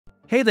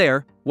Hey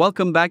there,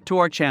 welcome back to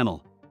our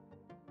channel.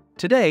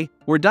 Today,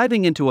 we're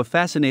diving into a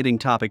fascinating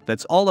topic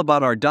that's all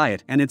about our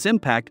diet and its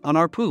impact on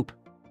our poop.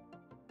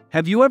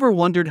 Have you ever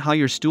wondered how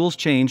your stools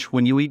change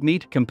when you eat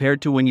meat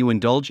compared to when you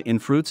indulge in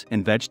fruits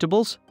and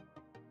vegetables?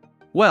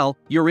 Well,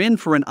 you're in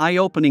for an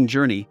eye-opening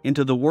journey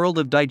into the world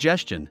of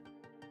digestion.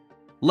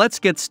 Let's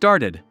get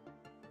started.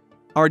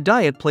 Our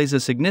diet plays a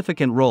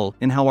significant role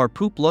in how our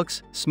poop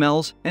looks,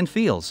 smells, and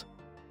feels.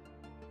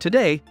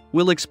 Today,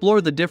 we'll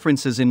explore the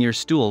differences in your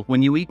stool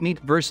when you eat meat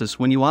versus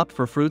when you opt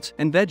for fruits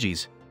and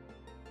veggies.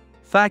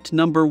 Fact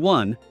number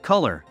 1: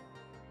 color.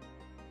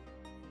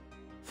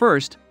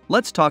 First,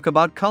 let's talk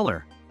about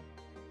color.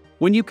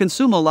 When you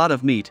consume a lot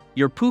of meat,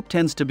 your poop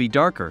tends to be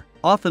darker,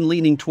 often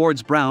leaning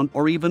towards brown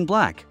or even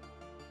black.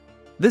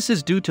 This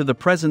is due to the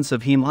presence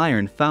of heme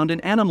iron found in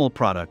animal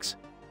products.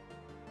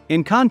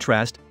 In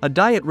contrast, a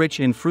diet rich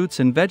in fruits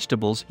and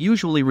vegetables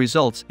usually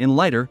results in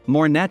lighter,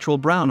 more natural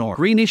brown or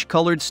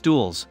greenish-colored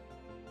stools.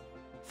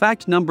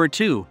 Fact number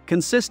 2: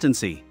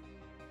 consistency.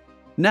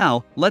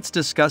 Now, let's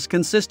discuss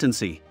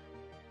consistency.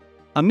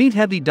 A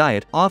meat-heavy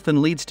diet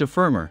often leads to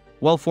firmer,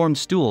 well-formed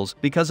stools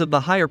because of the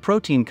higher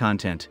protein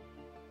content.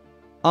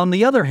 On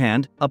the other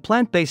hand, a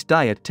plant-based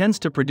diet tends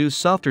to produce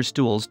softer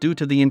stools due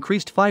to the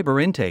increased fiber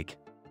intake.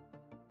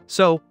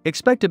 So,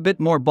 expect a bit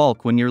more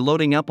bulk when you're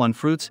loading up on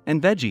fruits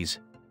and veggies.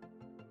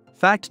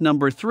 Fact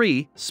number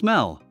 3: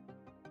 smell.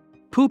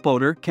 Poop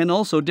odor can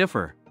also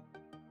differ.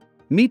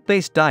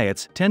 Meat-based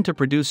diets tend to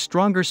produce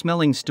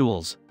stronger-smelling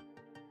stools.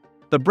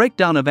 The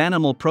breakdown of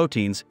animal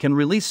proteins can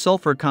release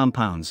sulfur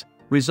compounds,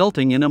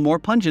 resulting in a more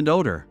pungent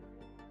odor.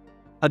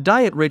 A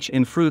diet rich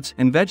in fruits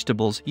and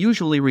vegetables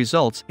usually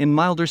results in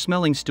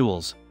milder-smelling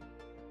stools.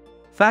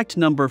 Fact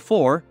number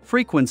 4: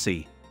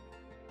 frequency.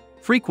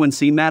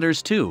 Frequency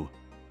matters too.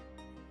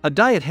 A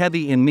diet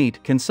heavy in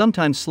meat can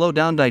sometimes slow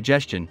down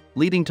digestion,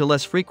 leading to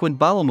less frequent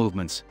bowel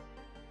movements.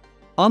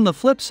 On the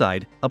flip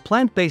side, a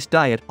plant-based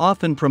diet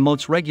often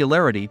promotes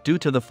regularity due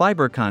to the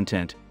fiber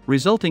content,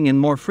 resulting in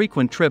more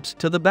frequent trips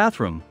to the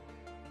bathroom.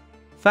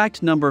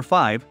 Fact number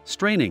 5: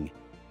 straining.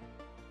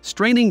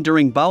 Straining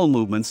during bowel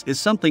movements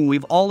is something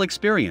we've all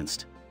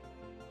experienced.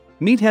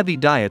 Meat-heavy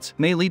diets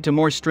may lead to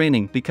more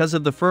straining because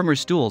of the firmer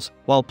stools,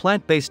 while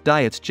plant-based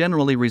diets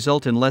generally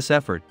result in less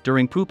effort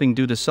during pooping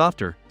due to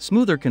softer,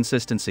 smoother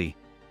consistency.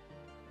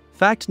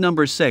 Fact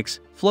number 6: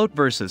 float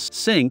versus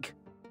sink.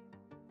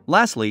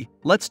 Lastly,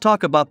 let's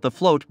talk about the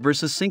float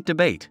versus sink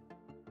debate.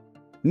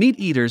 Meat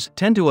eaters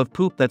tend to have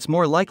poop that's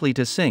more likely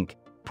to sink,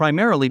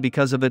 primarily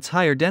because of its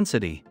higher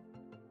density.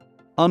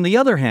 On the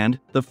other hand,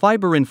 the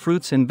fiber in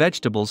fruits and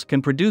vegetables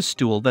can produce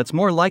stool that's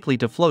more likely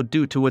to float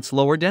due to its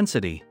lower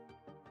density.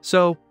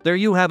 So, there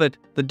you have it,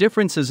 the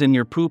differences in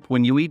your poop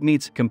when you eat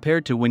meats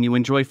compared to when you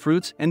enjoy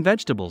fruits and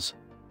vegetables.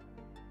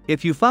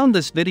 If you found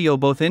this video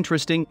both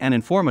interesting and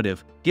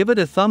informative, give it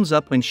a thumbs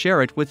up and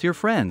share it with your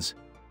friends.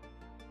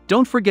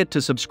 Don't forget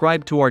to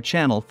subscribe to our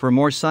channel for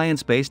more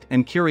science-based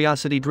and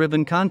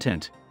curiosity-driven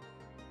content.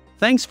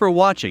 Thanks for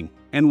watching,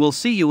 and we'll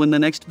see you in the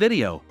next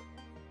video.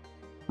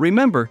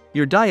 Remember,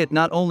 your diet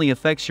not only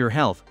affects your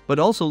health, but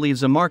also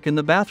leaves a mark in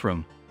the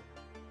bathroom.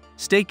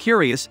 Stay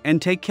curious and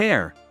take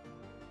care.